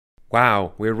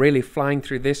Wow, we're really flying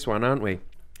through this one, aren't we?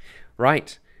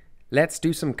 Right, let's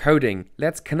do some coding.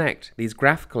 Let's connect these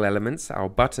graphical elements, our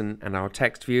button and our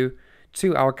text view,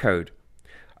 to our code.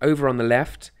 Over on the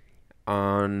left,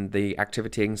 on the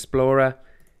Activity Explorer,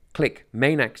 click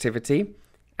MainActivity,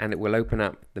 and it will open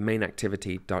up the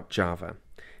MainActivity.java.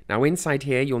 Now inside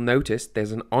here, you'll notice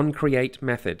there's an onCreate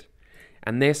method,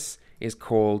 and this is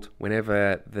called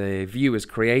whenever the view is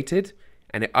created,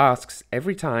 and it asks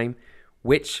every time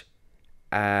which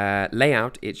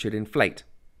layout it should inflate.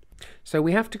 So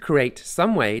we have to create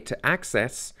some way to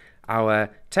access our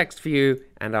text view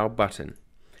and our button.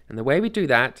 And the way we do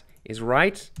that is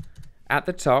right at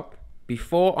the top,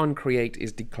 before onCreate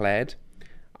is declared,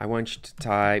 I want you to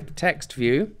type text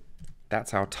view,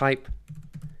 that's our type,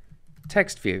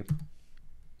 text view,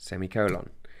 semicolon.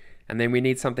 And then we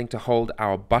need something to hold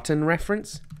our button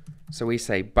reference. So we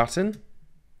say button,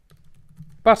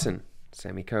 button,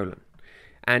 semicolon.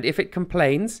 And if it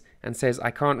complains and says,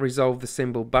 I can't resolve the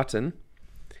symbol button,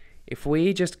 if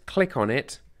we just click on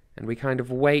it and we kind of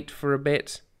wait for a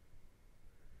bit,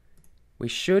 we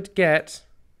should get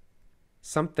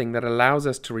something that allows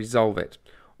us to resolve it.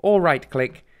 Or right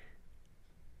click.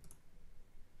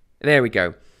 There we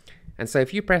go. And so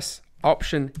if you press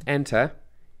Option Enter,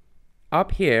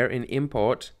 up here in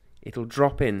Import, it'll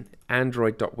drop in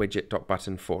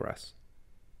Android.widget.button for us.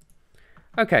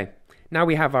 Okay, now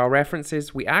we have our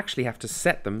references. We actually have to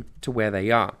set them to where they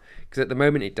are, because at the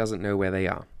moment it doesn't know where they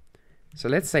are. So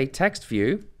let's say text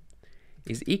view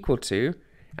is equal to,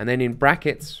 and then in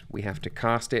brackets we have to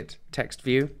cast it, text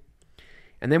view,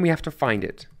 and then we have to find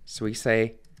it. So we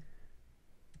say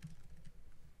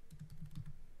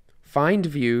find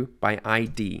view by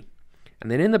ID.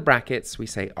 And then in the brackets, we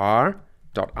say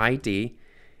r.id,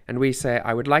 and we say,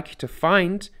 I would like you to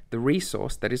find the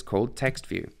resource that is called text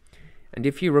view. And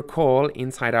if you recall,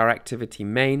 inside our activity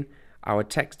main, our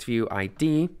text view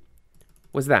ID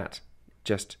was that,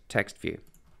 just text view.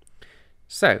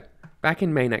 So back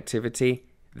in main activity,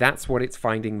 that's what it's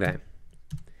finding there.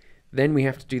 Then we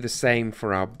have to do the same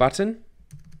for our button,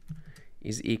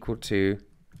 is equal to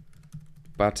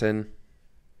button,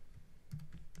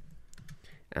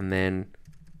 and then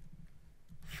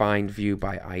find view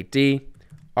by ID,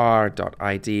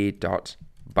 r.id.button.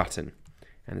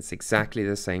 And it's exactly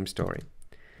the same story.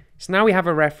 So now we have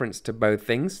a reference to both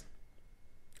things.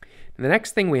 And the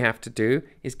next thing we have to do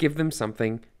is give them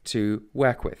something to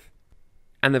work with.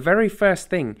 And the very first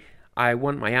thing I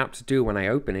want my app to do when I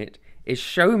open it is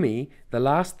show me the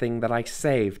last thing that I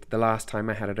saved the last time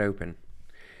I had it open.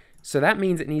 So that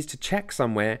means it needs to check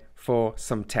somewhere for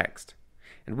some text.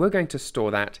 And we're going to store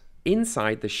that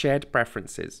inside the shared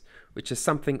preferences, which is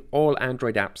something all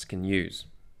Android apps can use.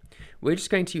 We're just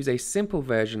going to use a simple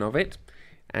version of it,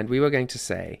 and we were going to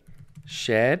say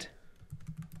shared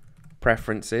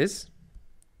preferences,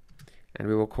 and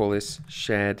we will call this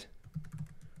shared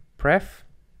pref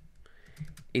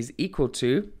is equal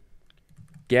to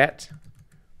get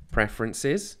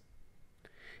preferences,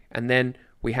 and then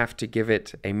we have to give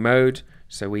it a mode,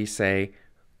 so we say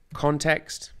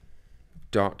context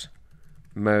dot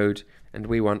mode, and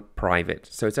we want private,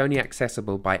 so it's only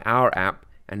accessible by our app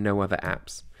and no other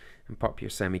apps, and pop your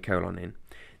semicolon in.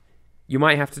 You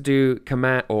might have to do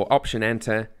command or option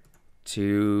enter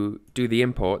to do the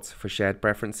imports for shared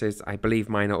preferences. I believe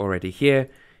mine are already here.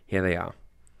 Here they are.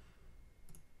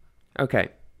 Okay,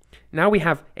 now we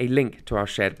have a link to our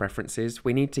shared preferences.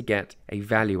 We need to get a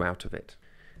value out of it.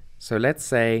 So let's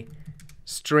say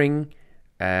string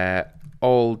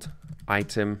old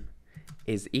item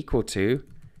is equal to,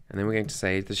 and then we're going to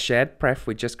say the shared pref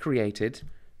we just created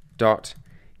dot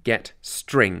get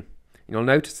string. You'll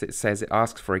notice it says it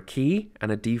asks for a key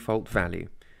and a default value.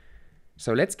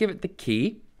 So let's give it the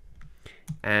key,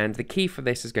 and the key for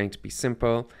this is going to be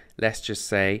simple. Let's just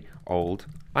say old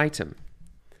item,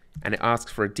 and it asks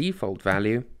for a default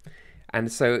value. And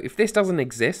so if this doesn't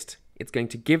exist, it's going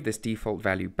to give this default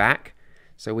value back.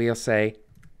 So we'll say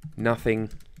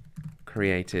nothing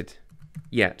created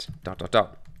yet, dot, dot,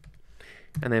 dot.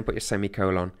 And then put your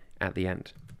semicolon at the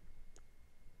end.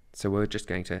 So we're just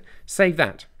going to save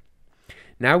that.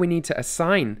 Now we need to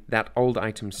assign that old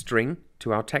item string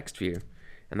to our text view.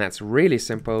 And that's really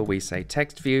simple. We say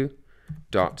text view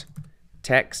dot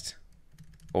text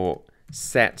or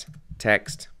set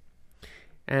text,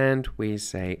 and we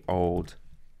say old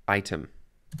item.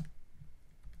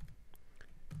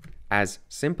 As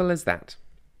simple as that.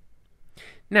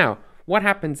 Now, what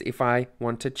happens if I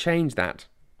want to change that?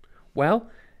 Well,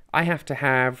 I have to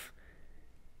have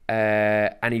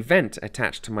an event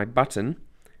attached to my button.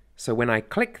 So when I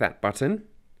click that button,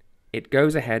 it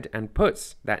goes ahead and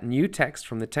puts that new text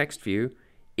from the text view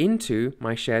into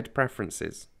my shared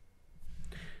preferences.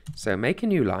 So make a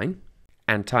new line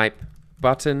and type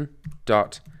button.set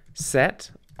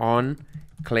on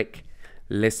click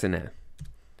listener.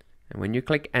 And when you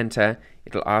click enter,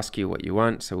 it'll ask you what you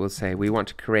want. So we'll say we want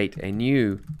to create a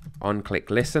new on-click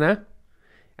listener.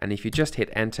 And if you just hit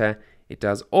enter, it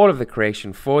does all of the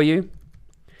creation for you.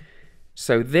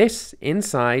 So this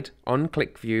inside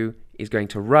on-click view is going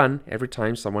to run every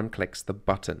time someone clicks the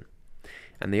button.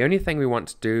 And the only thing we want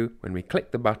to do when we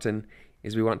click the button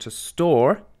is we want to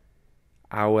store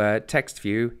our text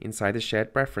view inside the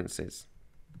shared preferences.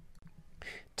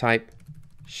 Type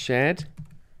shared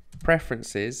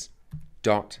preferences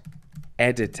dot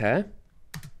editor.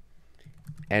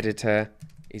 Editor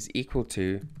is equal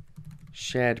to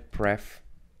shared pref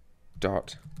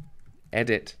dot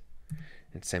edit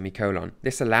and semicolon.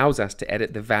 This allows us to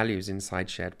edit the values inside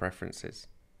shared preferences.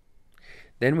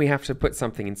 Then we have to put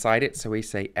something inside it, so we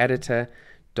say editor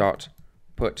dot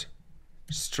put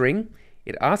string.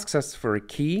 It asks us for a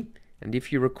key, and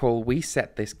if you recall, we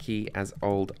set this key as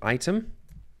old item.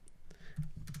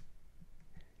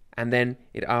 And then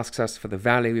it asks us for the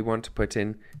value we want to put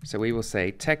in, so we will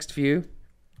say text view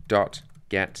dot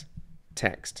get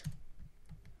text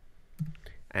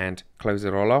and close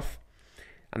it all off.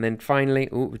 And then finally,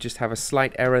 we just have a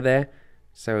slight error there.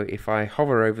 So if I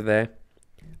hover over there,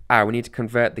 we need to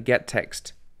convert the get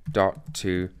text dot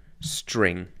to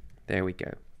string. There we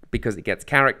go, because it gets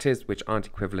characters which aren't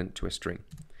equivalent to a string.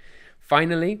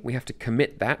 Finally, we have to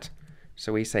commit that.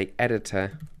 So we say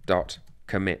editor dot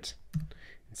commit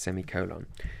semicolon.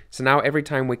 So now every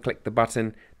time we click the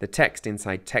button, the text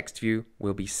inside text view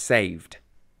will be saved.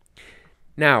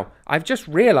 Now, I've just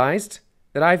realized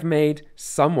that I've made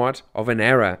somewhat of an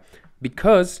error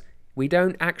because we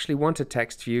don't actually want a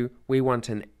text view, we want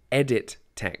an edit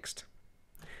text.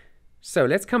 So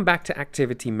let's come back to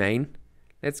activity main.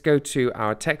 Let's go to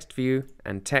our text view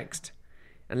and text,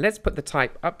 and let's put the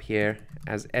type up here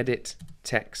as edit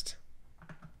text.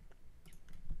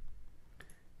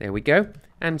 There we go,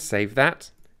 and save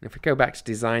that. And if we go back to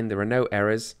design, there are no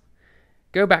errors.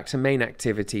 Go back to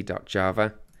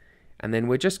MainActivity.java, and then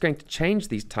we're just going to change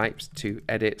these types to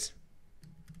edit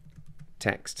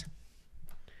text,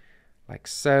 like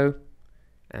so,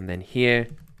 and then here,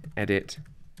 edit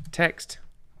text,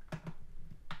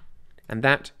 and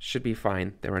that should be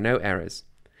fine. There are no errors.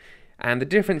 And the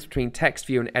difference between text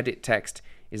view and edit text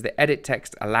is that edit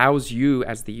text allows you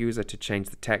as the user to change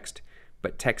the text,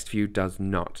 but text view does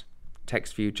not.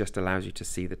 Text view just allows you to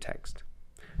see the text.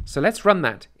 So let's run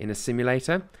that in a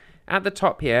simulator. At the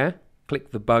top here,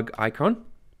 click the bug icon,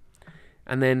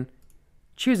 and then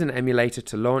choose an emulator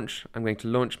to launch. I'm going to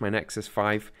launch my Nexus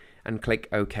 5 and click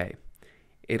OK.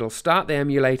 It'll start the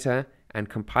emulator and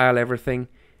compile everything,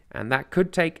 and that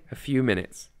could take a few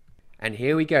minutes. And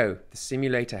here we go. The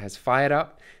simulator has fired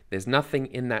up. There's nothing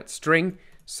in that string,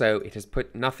 so it has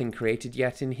put nothing created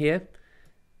yet in here.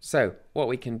 So what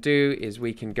we can do is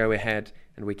we can go ahead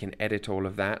and we can edit all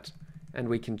of that, and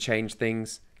we can change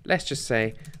things. Let's just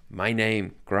say my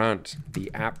name, Grant,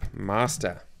 the app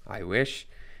master, I wish.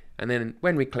 And then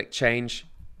when we click change,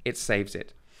 it saves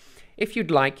it. If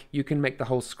you'd like, you can make the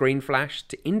whole screen flash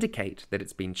to indicate that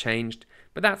it's been changed,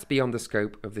 but that's beyond the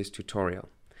scope of this tutorial.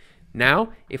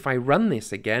 Now, if I run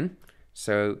this again,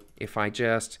 so if I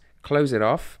just close it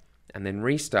off and then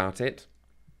restart it,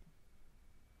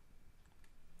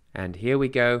 and here we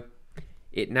go,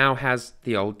 it now has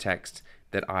the old text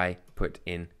that I put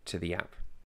into the app.